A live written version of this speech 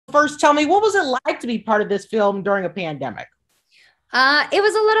First, tell me, what was it like to be part of this film during a pandemic? It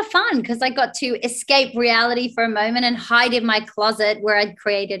was a lot of fun because I got to escape reality for a moment and hide in my closet where I'd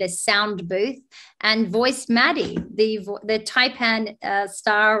created a sound booth and voiced Maddie, the Taipan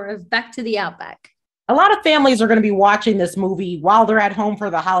star of Back to the Outback. A lot of families are going to be watching this movie while they're at home for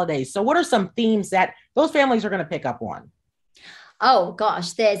the holidays. So, what are some themes that those families are going to pick up on? Oh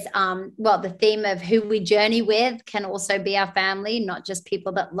gosh, there's well, the theme of who we journey with can also be our family, not just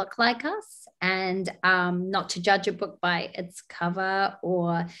people that look like us, and not to judge a book by its cover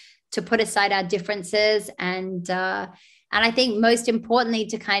or to put aside our differences and I think most importantly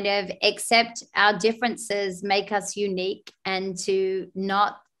to kind of accept our differences make us unique and to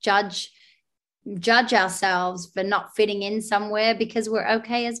not judge ourselves for not fitting in somewhere because we're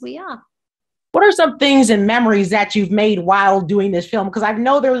okay as we are. What are some things and memories that you've made while doing this film? Because I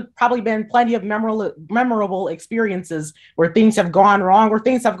know there's probably been plenty of memorable experiences where things have gone wrong or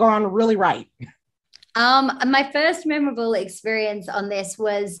things have gone really right. My first memorable experience on this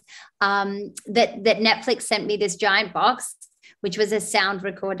was that Netflix sent me this giant box, which was a sound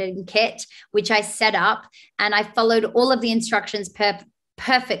recording kit, which I set up and I followed all of the instructions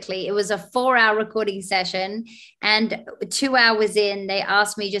perfectly. It was a 4-hour recording session. And 2 hours in, they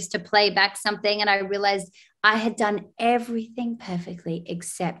asked me just to play back something. And I realized I had done everything perfectly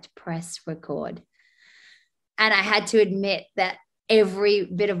except press record. And I had to admit that every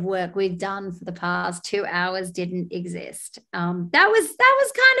bit of work we've done for the past 2 hours didn't exist. That was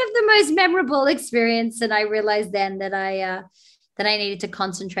kind of the most memorable experience. And I realized then that I needed to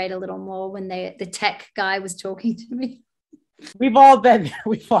concentrate a little more when the tech guy was talking to me. We've all been there.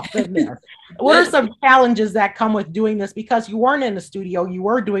 We've all been there. What are some challenges that come with doing this? Because you weren't in the studio, you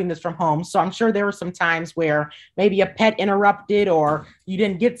were doing this from home. So I'm sure there were some times where maybe a pet interrupted or you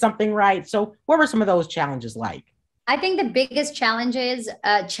didn't get something right. So what were some of those challenges like? I think the biggest challenge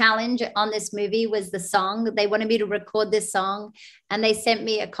on this movie was the song. They wanted me to record this song, and they sent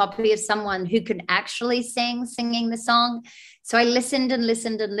me a copy of someone who could actually singing the song. So I listened and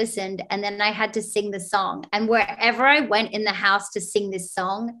listened and listened, and then I had to sing the song. And wherever I went in the house to sing this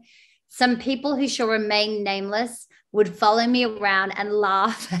song, some people who shall remain nameless would follow me around and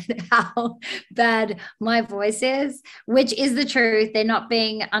laugh at how bad my voice is, which is the truth. They're not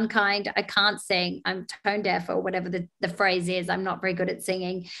being unkind. I can't sing. I'm tone deaf or whatever the phrase is. I'm not very good at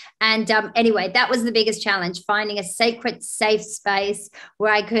singing. And anyway, that was the biggest challenge, finding a sacred, safe space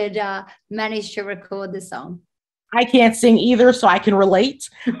where I could manage to record the song. I can't sing either, so I can relate.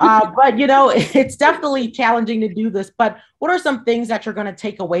 But, it's definitely challenging to do this. But what are some things that you're going to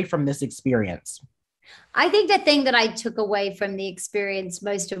take away from this experience? I think the thing that I took away from the experience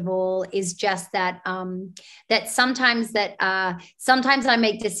most of all is just that sometimes I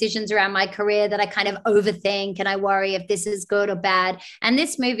make decisions around my career that I kind of overthink and I worry if this is good or bad. And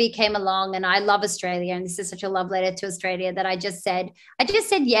this movie came along, and I love Australia, and this is such a love letter to Australia that I just said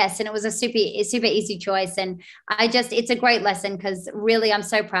yes, and it was a super easy choice. And it's a great lesson because really I'm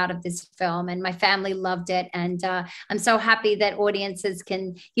so proud of this film, and my family loved it, and I'm so happy that audiences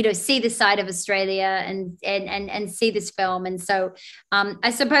can see the side of Australia and see this film. And so I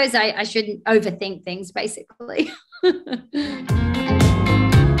suppose I shouldn't overthink things, basically.